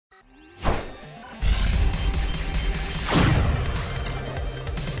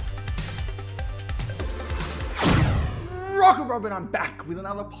Rocket Rob, and I'm back with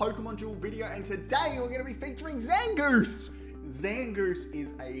another Pokemon Duel video, and today we're going to be featuring Zangoose! Zangoose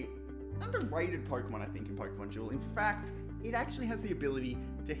is a underrated Pokemon, I think, in Pokemon Duel. In fact, it actually has the ability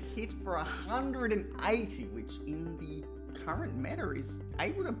to hit for 180, which in the current meta is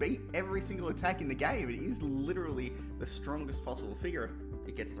able to beat every single attack in the game. It is literally the strongest possible figure if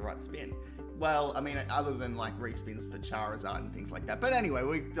it gets the right spin. Well, I mean, other than like respins for Charizard and things like that. But anyway,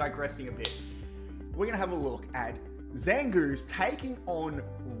 we're digressing a bit. We're going to have a look at Zangoose taking on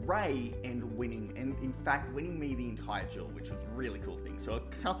Ray and winning, and in fact winning me the entire duel, which was a really cool thing. So a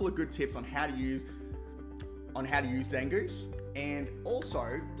couple of good tips on how to use Zangoose, and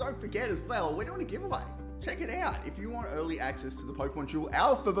also don't forget as well, we're doing a giveaway. Check it out if you want early access to the Pokemon Duel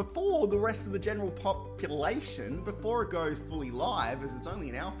Alpha before the rest of the general population, before it goes fully live, as it's only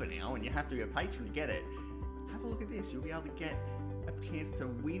an alpha now and you have to be a patron to get it. Have a look at this. You'll be able to get a chance to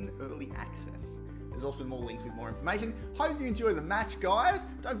win early access. There's also more links with more information. Hope you enjoy the match, guys.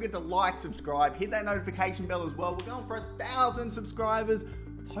 Don't forget to like, subscribe, hit that notification bell as well. We're going for 1,000 subscribers.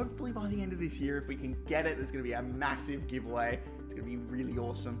 Hopefully by the end of this year, if we can get it, there's going to be a massive giveaway. It's going to be really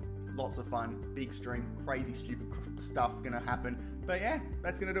awesome. Lots of fun. Big stream. Crazy, stupid stuff going to happen. But yeah,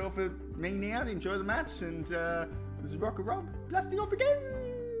 that's going to do it for me now. Enjoy the match. And this is Rocket Rob, blasting off again.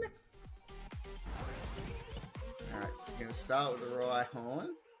 Alright, so we're going to start with the Rayquaza.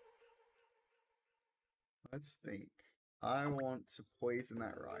 Let's think. I want to poison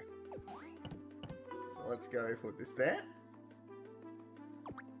that Ray. So let's go put this there.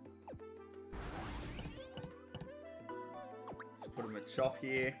 Just put him a chop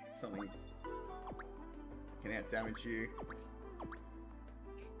here. Something can out damage you.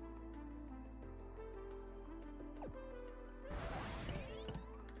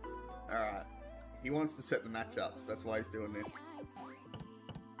 Alright. He wants to set the matchups. That's why he's doing this.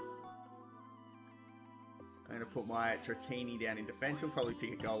 I'm going to put my Dratini down in defense. He'll probably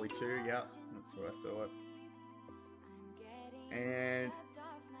pick a goalie too. Yep, that's what I thought. And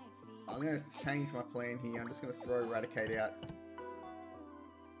I'm going to change my plan here. I'm just going to throw Eradicate out.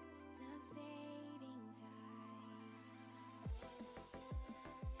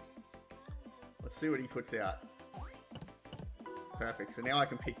 Let's see what he puts out. Perfect. So now I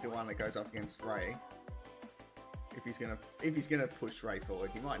can pick the one that goes up against Ray. If he's gonna push Ray forward,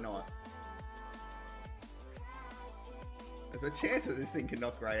 he might not. There's a chance that this thing can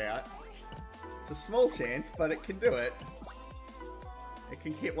knock Ray out. It's a small chance, but it can do it. It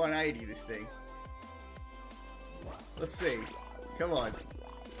can hit 180, this thing. Let's see. Come on.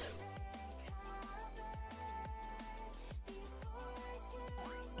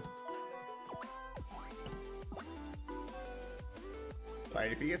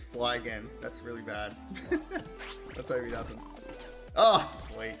 Wait, if he gets Fly again, that's really bad. Let's hope he doesn't. Oh,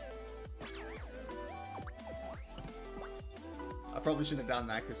 sweet. I probably shouldn't have done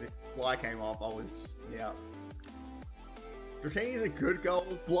that, because if Fly came off, I was, yeah. Dratini is a good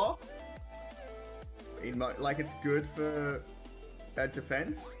gold block. Like, it's good for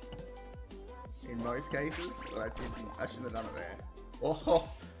defense in most cases, but I shouldn't have done it there. Oh,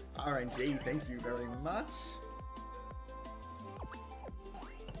 RNG, thank you very much.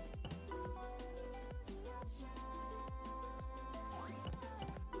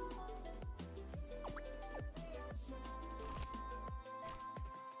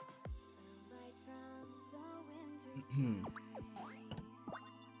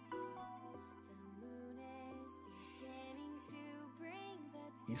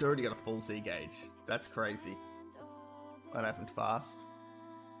 He's already got a full Z gauge. That's crazy. That happened fast.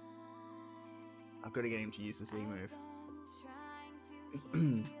 I've got to get him to use the Z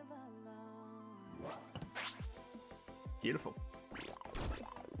move. Beautiful.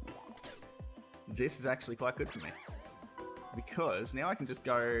 This is actually quite good for me. Because now I can just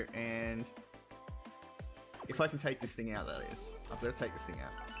go and... If I can take this thing out, that is. I've got to take this thing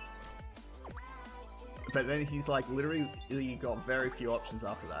out. But then he's like literally got very few options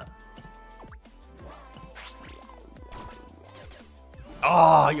after that.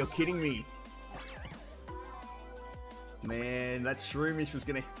 Oh, you're kidding me. Man, that Shroomish was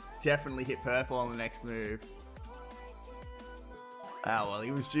going to definitely hit purple on the next move. Ah, well,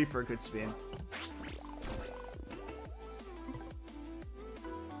 he was due for a good spin.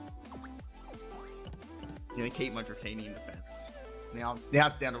 I'm going to keep my Dratini in defense. Now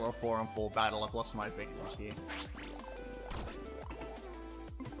it's down to a 4-on-4 battle. I've lost my advantage here.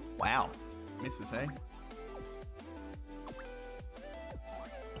 Wow. Misses, hey?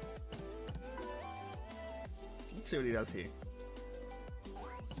 Let's see what he does here.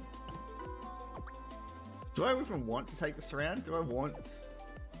 Do I even want to take this around? Do I want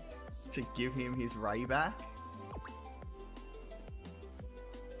to give him his Ray back?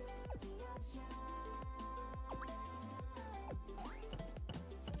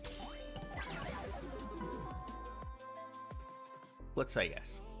 Let's say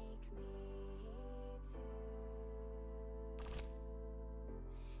yes.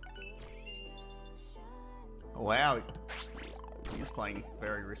 Wow. He's playing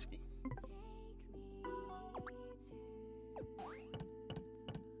very risky.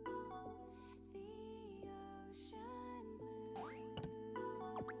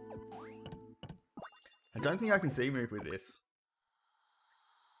 I don't think I can C-move with this.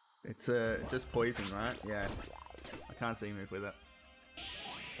 It's just poison, right? Yeah. I can't C-move with it.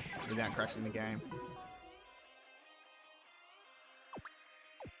 Without crashing the game.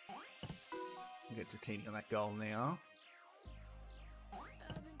 Get Dratini on that goal now.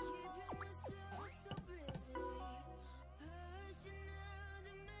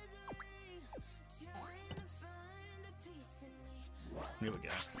 Here we go.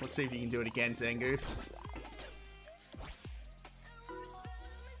 Let's see if you can do it again, Zangoose.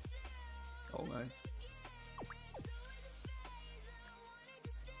 Almost.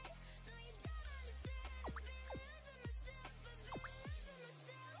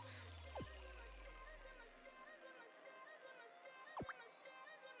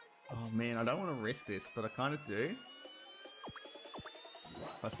 Oh man, I don't want to risk this, but I kind of do.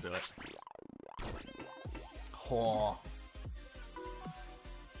 Let's do it. Oh.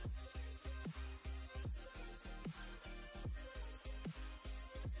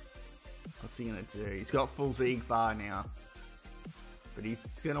 What's he gonna do? He's got full Zeeg bar now. But he's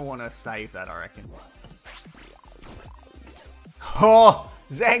gonna want to save that, I reckon. Oh!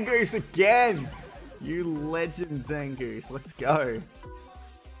 Zangoose again! You legend, Zangoose. Let's go.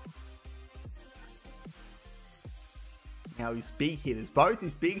 Now his big hitters, both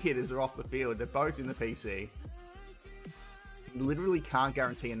his big hitters are off the field. They're both in the PC. He literally can't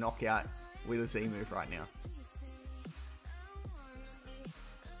guarantee a knockout with a Z-move right now.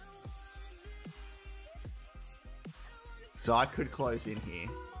 So I could close in here.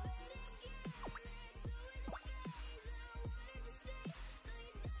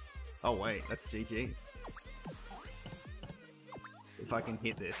 Oh wait, that's GG. If I can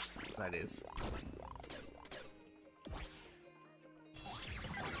hit this, that is.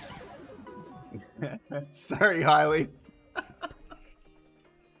 Sorry, Highly.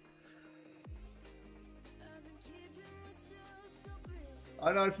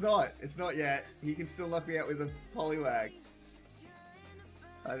 Oh no, it's not. It's not yet. He can still knock me out with a Poliwag.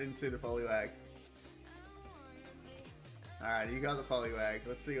 I didn't see the Poliwag. Alright, you got the Poliwag.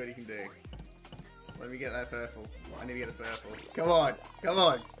 Let's see what he can do. Let me get that purple. I need to get a purple. Come on, come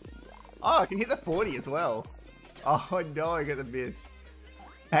on. Oh, I can hit the 40 as well. Oh no, I get the miss.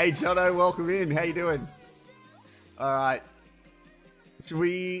 Hey Jono, welcome in. How you doing? Alright. Should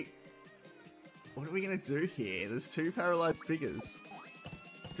we... What are we going to do here? There's two paralyzed figures.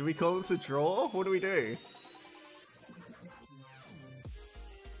 Do we call this a draw? What do we do?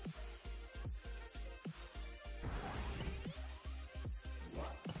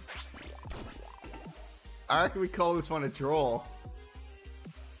 I reckon we call this one a draw.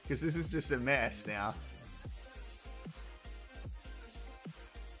 Because this is just a mess now.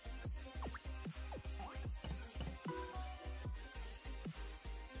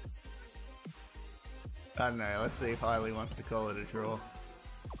 I don't know, let's see if Highly wants to call it a draw.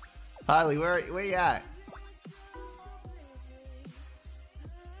 Highly, where you at?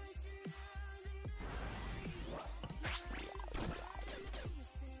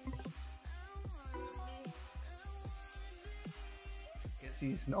 Guess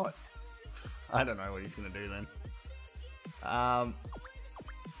he's not. I don't know what he's gonna do then. I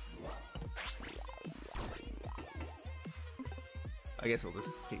guess we'll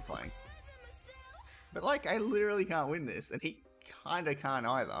just keep playing. But like, I literally can't win this, and he kinda can't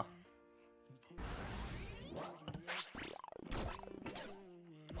either.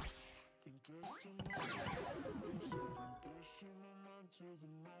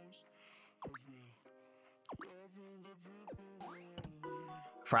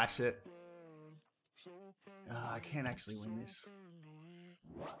 Crash it. Oh, I can't actually win this.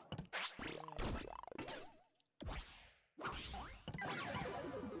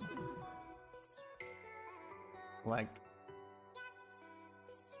 Like,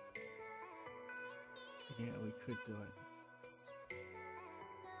 yeah, we could do it.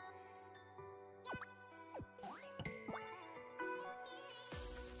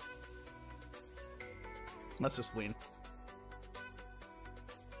 Let's just win.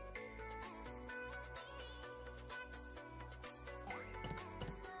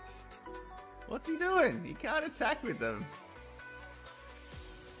 What's he doing? He can't attack with them.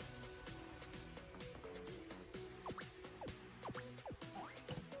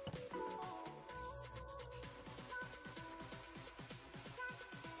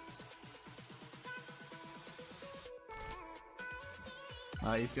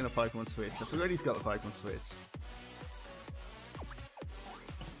 He's gonna Pokemon Switch. I forgot he's got the Pokemon Switch.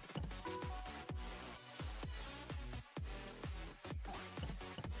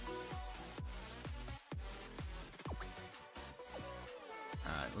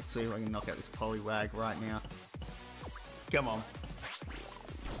 Alright, let's see if I can knock out this Poliwag right now. Come on.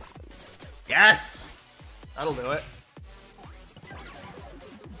 Yes! That'll do it.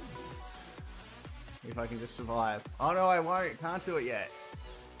 If I can just survive. Oh no, I won't. Can't do it yet.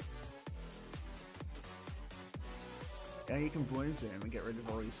 Yeah, you can Bloom Zoom and get rid of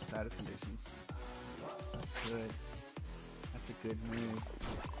all these status conditions. That's good. That's a good move.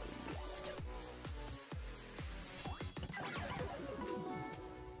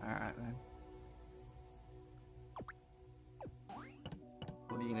 Alright, man.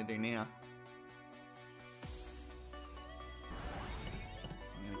 What are you gonna do now?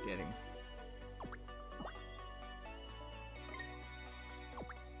 I'm gonna get him.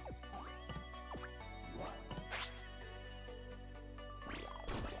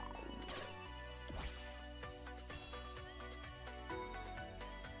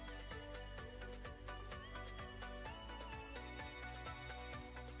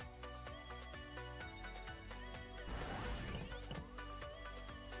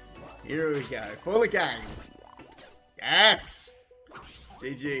 Here we go, for the game. Yes!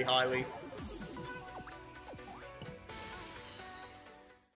 GG, Highly.